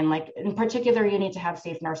team buy-in. Like in particular, you need to have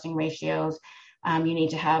safe nursing ratios. You need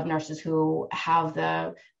to have nurses who have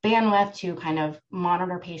the bandwidth to kind of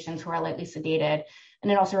monitor patients who are lightly sedated.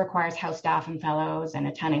 And it also requires house staff and fellows and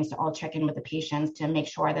attendings to all check in with the patients to make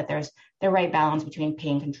sure that there's the right balance between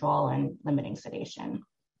pain control and limiting sedation.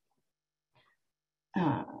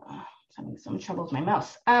 Having some trouble with my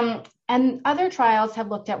mouse. And other trials have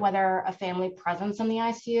looked at whether a family presence in the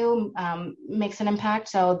ICU makes an impact.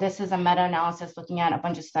 So this is a meta-analysis looking at a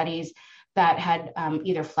bunch of studies that had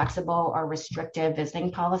either flexible or restrictive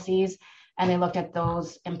visiting policies. And they looked at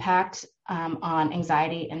those impacts on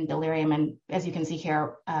anxiety and delirium. And as you can see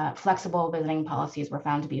here, flexible visiting policies were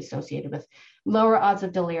found to be associated with lower odds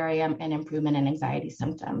of delirium and improvement in anxiety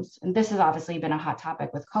symptoms. And this has obviously been a hot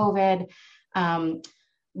topic with COVID.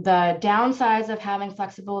 The downsides of having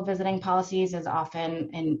flexible visiting policies is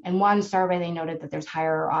often, in one survey, they noted that there's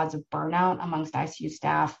higher odds of burnout amongst ICU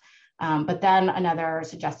staff. But then another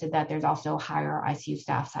suggested that there's also higher ICU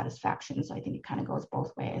staff satisfaction. So I think it kind of goes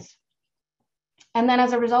both ways. And then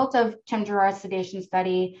as a result of Tim Gerard's sedation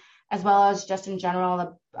study, as well as just in general,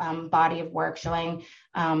 the body of work showing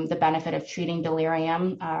the benefit of treating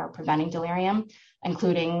delirium or preventing delirium,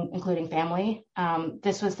 including family.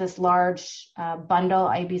 This was this large bundle,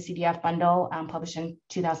 IBCDF bundle, published in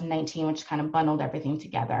 2019, which kind of bundled everything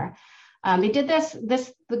together. They did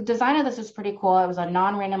the design of this is pretty cool. It was a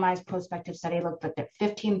non-randomized prospective study, looked at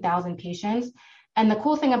 15,000 patients. And the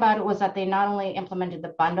cool thing about it was that they not only implemented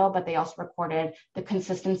the bundle, but they also recorded the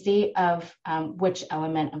consistency of which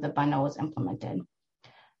element of the bundle was implemented.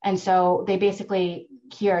 And so they basically,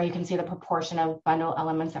 here you can see the proportion of bundle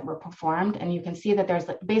elements that were performed. And you can see that there's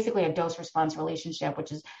basically a dose response relationship,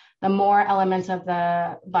 which is the more elements of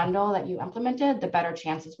the bundle that you implemented, the better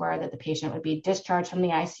chances were that the patient would be discharged from the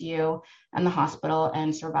ICU and the hospital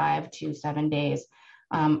and survive to 7 days.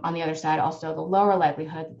 On the other side, also the lower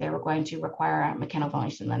likelihood that they were going to require mechanical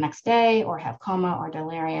ventilation the next day or have coma or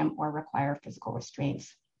delirium or require physical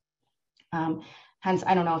restraints. Hence,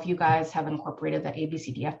 I don't know if you guys have incorporated the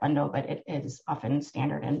ABCDF bundle, but it is often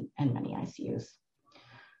standard in many ICUs.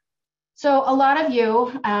 So a lot of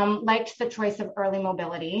you liked the choice of early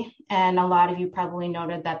mobility, and a lot of you probably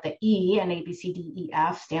noted that the E in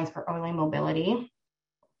ABCDEF stands for early mobility.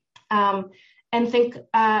 And think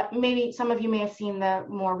maybe some of you may have seen the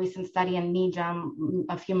more recent study in NEJM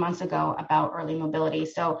a few months ago about early mobility.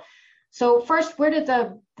 So first, where did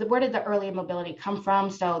the early mobility come from?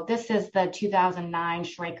 So this is the 2009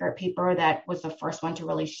 Schreikert paper that was the first one to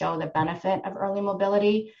really show the benefit of early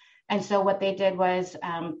mobility. And so what they did was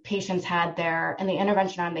patients had in the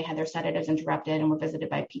intervention arm, they had their sedatives interrupted and were visited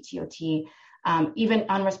by PTOT. Even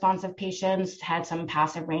unresponsive patients had some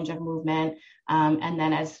passive range of movement. And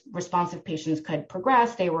then as responsive patients could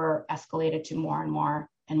progress, they were escalated to more and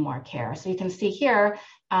more care. So you can see here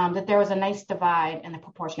that there was a nice divide in the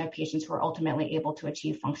proportion of patients who were ultimately able to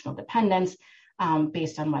achieve functional dependence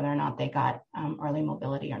based on whether or not they got early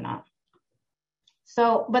mobility or not.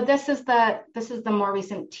 So, but this is the more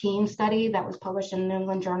recent team study that was published in the New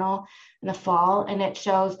England Journal in the fall, and it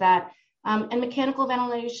shows that in mechanical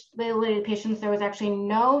ventilated patients, there was actually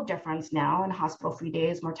no difference now in hospital-free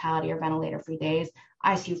days, mortality or ventilator-free days,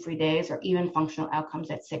 ICU-free days, or even functional outcomes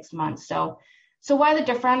at 6 months. So why the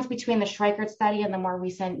difference between the Schreikert study and the more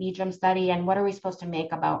recent NEJM study, and what are we supposed to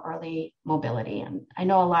make about early mobility? And I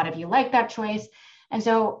know a lot of you like that choice. And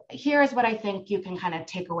so here's what I think you can kind of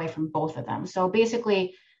take away from both of them. So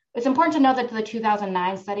basically, it's important to know that the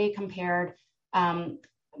 2009 study compared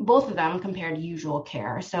both of them compared usual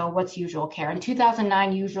care. So what's usual care? In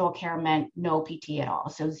 2009, usual care meant no PT at all,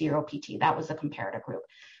 so zero PT. That was the comparator group.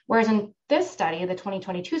 Whereas in this study, the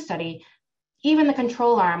 2022 study, even the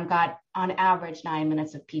control arm got on average 9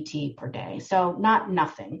 minutes of PT per day. So not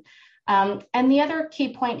nothing. And the other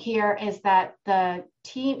key point here is that the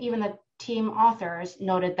team authors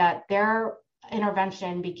noted that their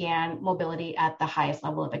intervention began mobility at the highest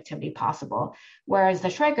level of activity possible, whereas the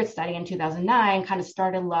Schreikert study in 2009 kind of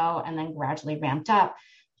started low and then gradually ramped up.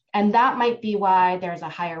 And that might be why there's a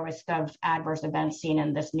higher risk of adverse events seen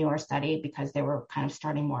in this newer study, because they were kind of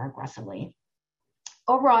starting more aggressively.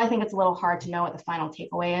 Overall, I think it's a little hard to know what the final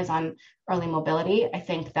takeaway is on early mobility. I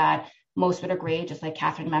think that most would agree, just like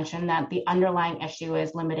Catherine mentioned, that the underlying issue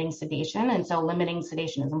is limiting sedation. And so limiting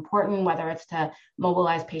sedation is important, whether it's to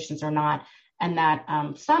mobilize patients or not. And that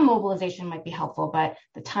some mobilization might be helpful, but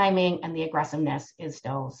the timing and the aggressiveness is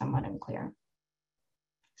still somewhat unclear.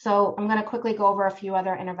 So I'm going to quickly go over a few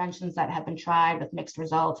other interventions that have been tried with mixed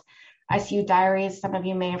results. ICU diaries, some of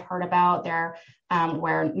you may have heard about. They're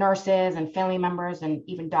where nurses and family members and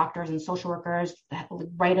even doctors and social workers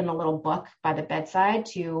write in a little book by the bedside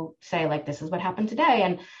to say, like, this is what happened today.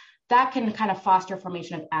 And that can kind of foster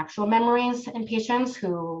formation of actual memories in patients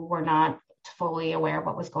who were not fully aware of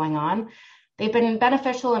what was going on. They've been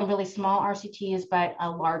beneficial in really small RCTs, but a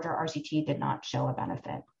larger RCT did not show a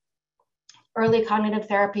benefit. Early cognitive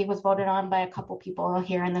therapy was voted on by a couple people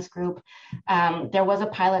here in this group. There was a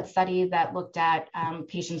pilot study that looked at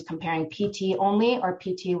patients comparing PT only or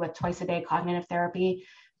PT with twice a day cognitive therapy.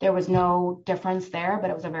 There was no difference there, but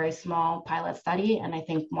it was a very small pilot study, and I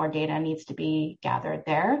think more data needs to be gathered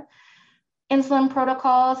there. Insulin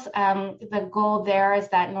protocols, the goal there is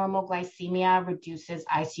that normal glycemia reduces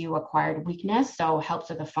ICU-acquired weakness, so helps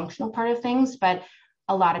with the functional part of things, but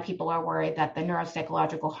a lot of people are worried that the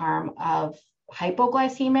neuropsychological harm of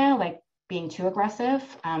hypoglycemia, like being too aggressive,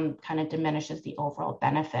 kind of diminishes the overall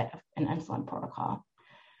benefit of an insulin protocol.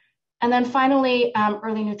 And then finally,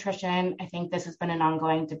 early nutrition. I think this has been an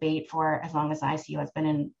ongoing debate for as long as ICU has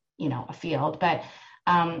been in, a field. But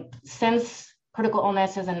since critical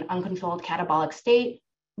illness is an uncontrolled catabolic state,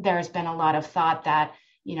 there's been a lot of thought that,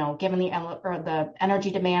 given the energy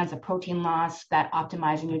demands of protein loss, that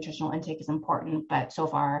optimizing nutritional intake is important. But so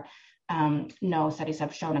far, no studies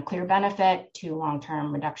have shown a clear benefit to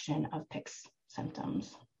long-term reduction of PICS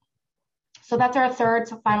symptoms. So that's our third,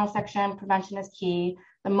 final section. Prevention is key.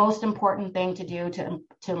 The most important thing to do to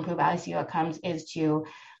improve ICU outcomes is to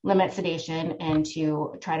limit sedation and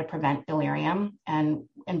to try to prevent delirium and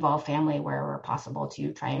involve family wherever possible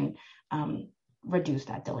to try and reduce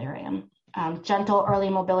that delirium. Gentle early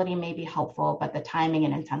mobility may be helpful, but the timing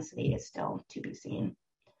and intensity is still to be seen.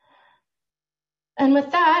 And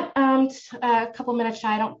with that, a couple minutes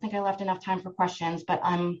shy, I don't think I left enough time for questions, but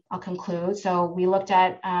I'll conclude. So we looked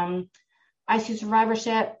at ICU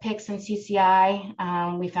survivorship, PICS, and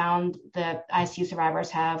CCI. We found that ICU survivors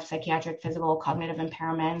have psychiatric, physical, cognitive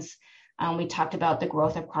impairments. We talked about the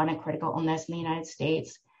growth of chronic critical illness in the United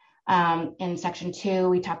States. In section 2,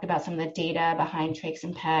 we talked about some of the data behind trachs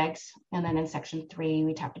and pegs. And then in section 3,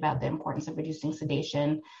 we talked about the importance of reducing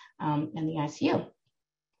sedation in the ICU.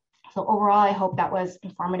 So overall, I hope that was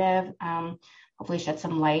informative, hopefully shed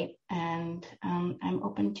some light, and I'm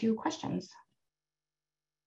open to questions.